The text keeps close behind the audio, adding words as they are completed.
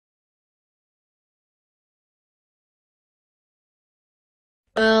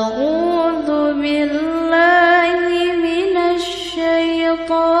أعوذ بالله من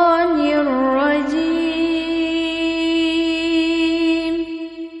الشيطان الرجيم.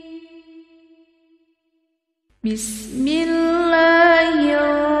 بسم الله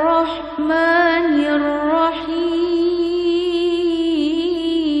الرحمن الرحيم.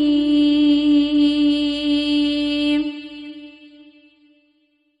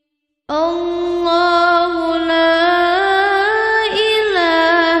 الله لا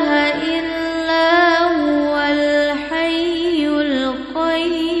إله إلا هو الحي القيوم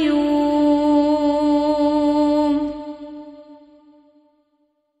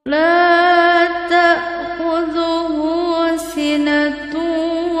لا تأخذه سنة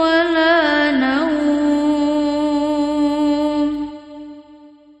ولا نوم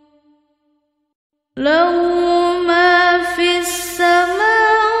له ما في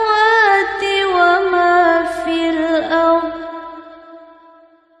السماوات وما في الأرض.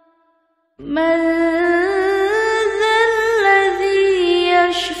 من ذا الذي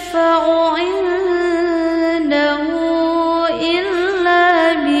يشفع عنده إلا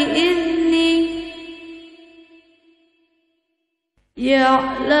بإذنه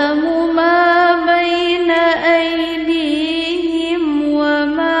يعلم ما بين أيديهم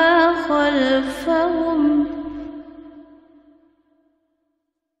وما خلفهم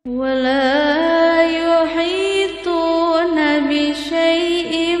ولا يحيطون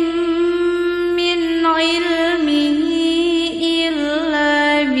بشيء من علمه إلا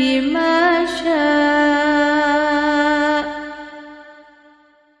بما شاء.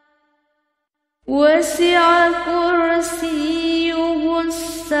 وسع كرسيه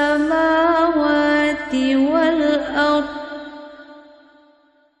السماوات والأرض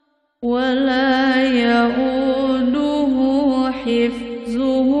ولا يؤوده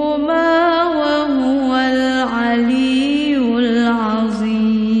حفظهما وهو العلي العظيم.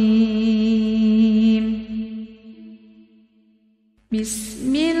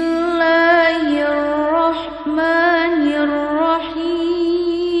 بسم الله الرحمن الرحيم.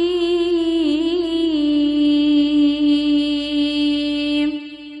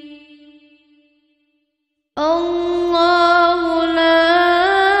 الله لا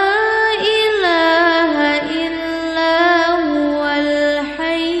إله إلا هو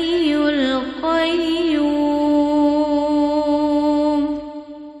الحي القيوم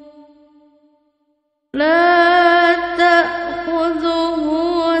لا تأخذه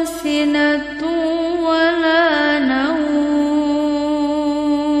سنة ولا نوم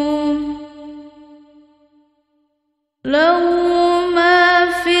له ما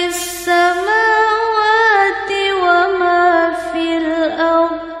في السماوات وما في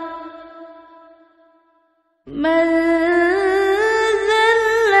الأرض. من ذا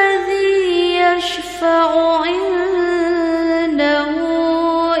الذي يشفع عنده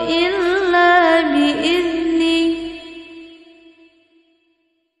إلا بإذنه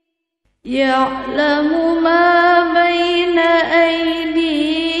يعلم ما بين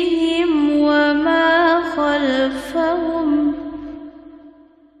أيديهم وما خلفهم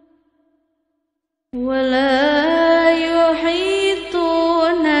ولا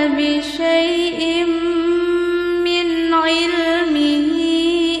يحيطون بشيء من علمه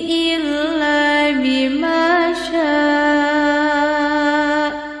إلا بما شاء.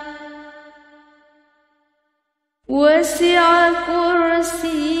 وسع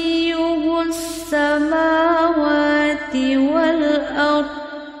كرسيه السماوات والأرض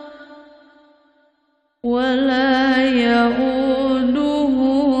ولا يؤوده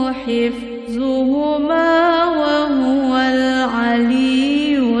حفظهما وهو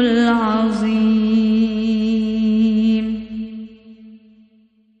العلي العظيم.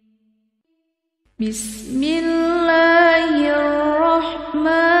 بسم الله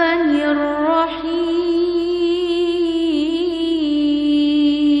الرحمن الرحيم.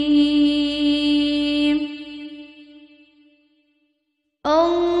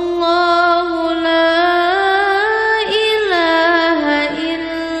 الله لا إله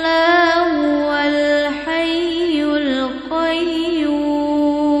إلا هو الحي القيوم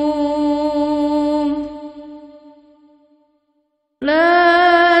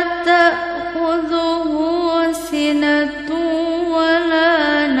لا تأخذه سنة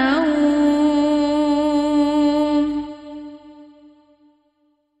ولا نوم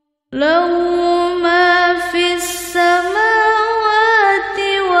له ما في السماوات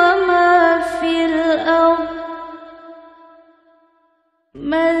وما في الأرض.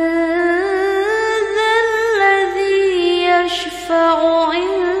 من ذا الذي يشفع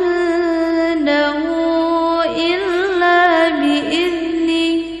عنده إلا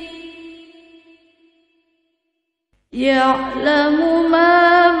بإذنه يعلم ما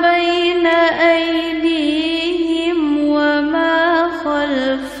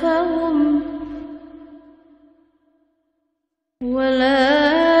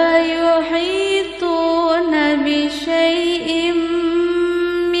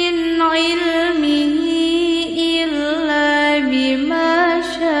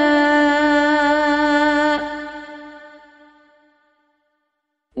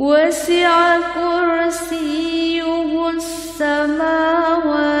وسع كرسيه السماوات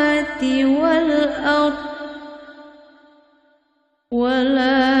والأرض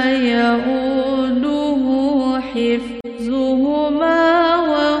ولا يؤوده حفظهما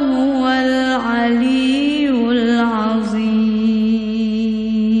وهو العلي العظيم.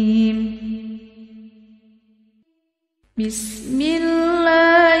 بسم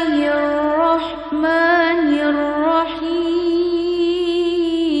الله الرحمن الرحيم.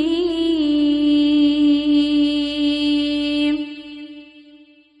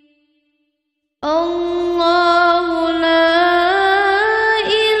 الله لا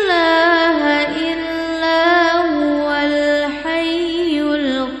إله إلا هو الحي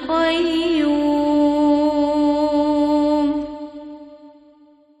القيوم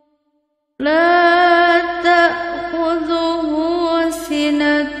لا تأخذه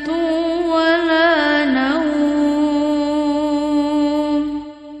سنة ولا نوم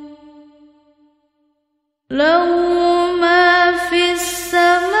له ما في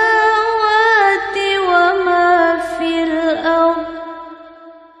السماوات وما في الأرض.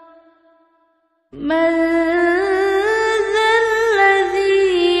 من ذا الذي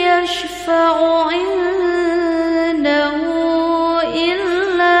يشفع عنده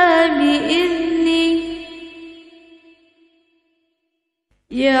إلا بإذنه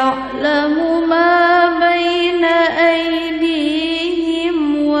يعلم ما بين أيديهم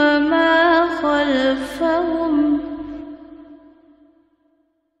وما خلفهم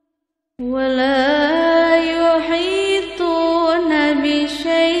ولا يحيطون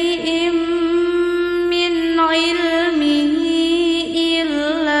بشيء من علمه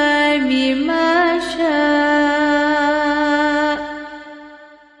إلا بما شاء.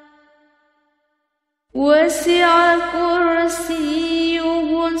 وسع كرسيه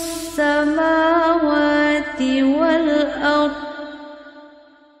السماوات والأرض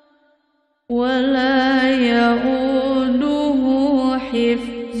ولا يؤوده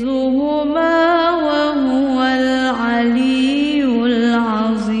حفظهما وهو العلي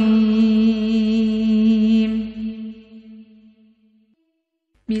العظيم.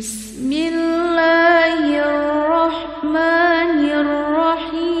 بسم الله الرحمن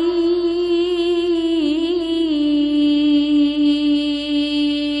الرحيم.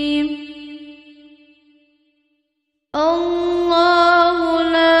 الله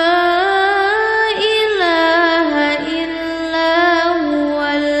لا إله إلا هو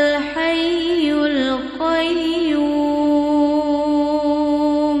الحي القيوم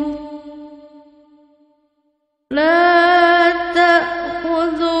لا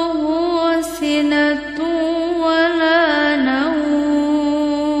تأخذه سنة ولا نوم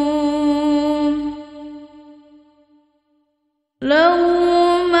له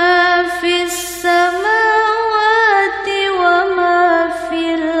ما في السماوات وما في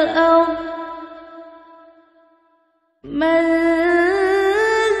الأرض. من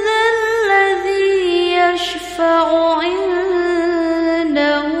ذا الذي يشفع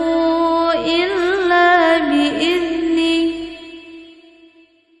عنده إلا بإذنه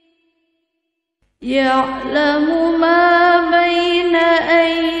يعلم ما بين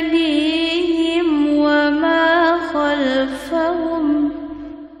أيديهم وما خلفهم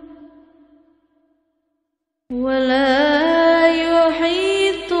ولا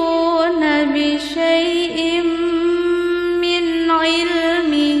يحيطون بشيء من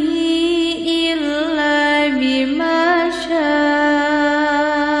علمه إلا بما شاء.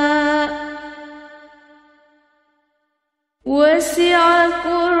 وسع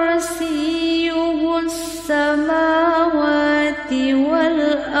كرسيه السماوات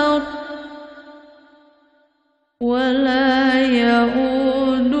والأرض ولا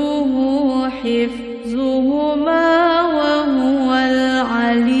يؤوده حفظهما وهو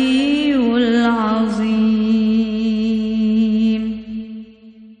العلي العظيم.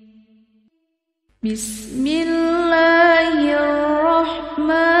 بسم الله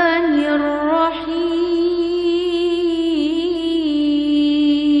الرحمن الرحيم.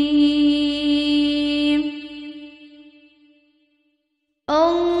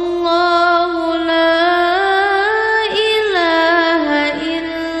 الله لا إله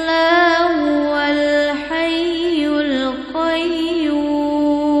إلا هو الحي القيوم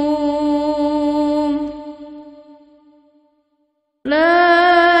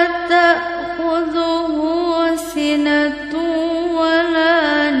لا تأخذه سنة ولا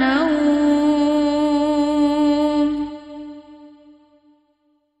نوم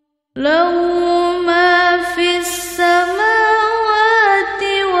له ما في السماوات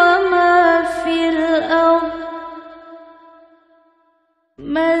وما في الأرض.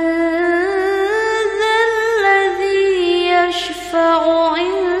 من ذا الذي يشفع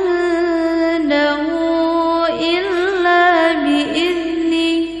عنده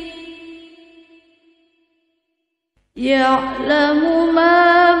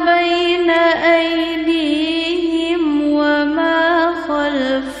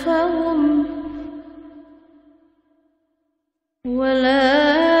خلفهم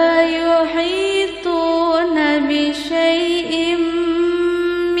ولا يحيطون بشيء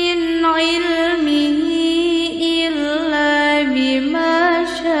من علمه إلا بما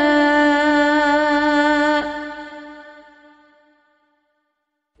شاء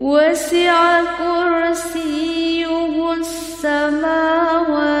وسع كرسيه السماوات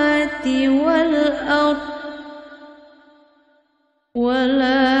والأرض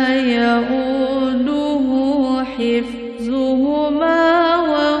ولا يئوده